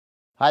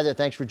Hi there,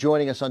 thanks for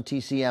joining us on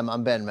TCM.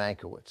 I'm Ben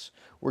Mankiewicz.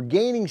 We're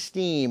gaining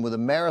steam with a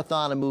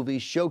marathon of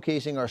movies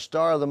showcasing our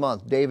star of the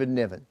month, David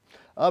Niven.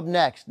 Up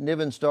next,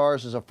 Niven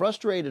stars as a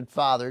frustrated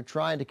father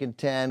trying to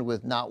contend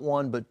with not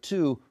one but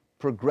two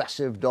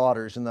progressive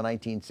daughters in the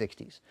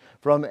 1960s.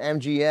 From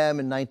MGM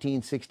in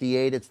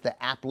 1968, it's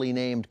the aptly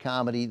named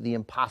comedy The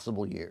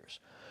Impossible Years.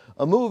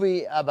 A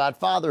movie about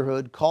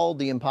fatherhood called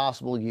The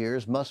Impossible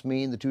Years must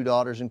mean the two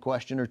daughters in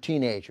question are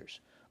teenagers.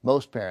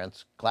 Most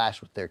parents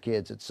clash with their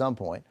kids at some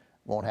point.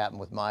 Won't happen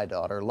with my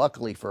daughter.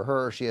 Luckily for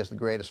her, she has the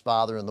greatest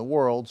father in the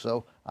world,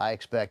 so I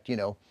expect,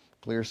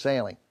 clear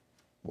sailing.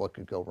 What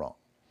could go wrong?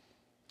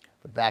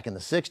 But back in the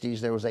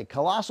 60s, there was a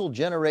colossal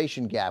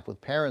generation gap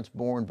with parents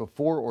born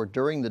before or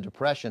during the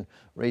Depression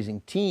raising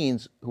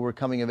teens who were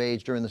coming of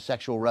age during the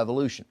sexual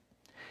revolution.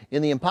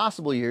 In The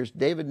Impossible Years,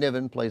 David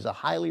Niven plays a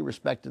highly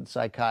respected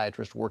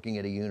psychiatrist working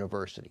at a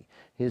university.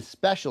 His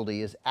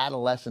specialty is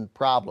adolescent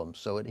problems,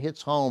 so it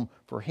hits home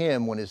for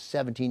him when his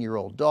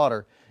 17-year-old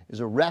daughter is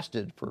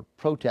arrested for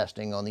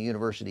protesting on the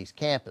university's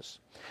campus.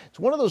 It's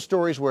one of those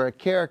stories where a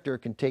character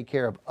can take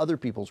care of other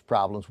people's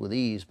problems with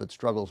ease, but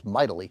struggles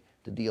mightily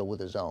to deal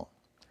with his own.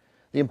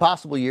 The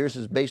Impossible Years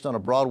is based on a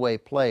Broadway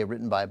play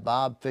written by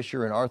Bob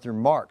Fisher and Arthur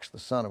Marx, the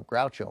son of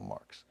Groucho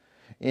Marx.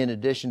 In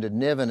addition to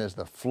Niven as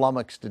the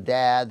flummoxed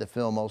dad, the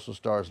film also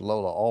stars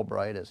Lola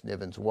Albright as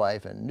Niven's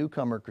wife and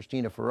newcomer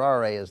Christina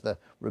Ferrare as the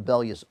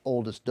rebellious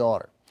oldest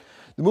daughter.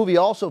 The movie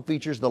also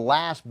features the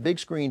last big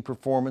screen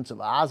performance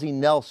of Ozzie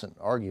Nelson,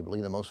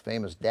 arguably the most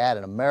famous dad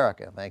in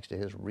America, thanks to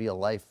his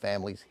real-life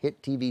family's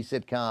hit TV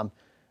sitcom,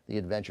 The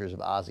Adventures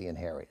of Ozzie and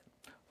Harriet.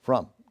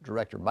 From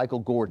director Michael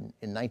Gordon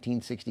in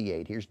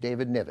 1968, here's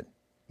David Niven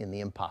in The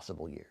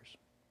Impossible Years.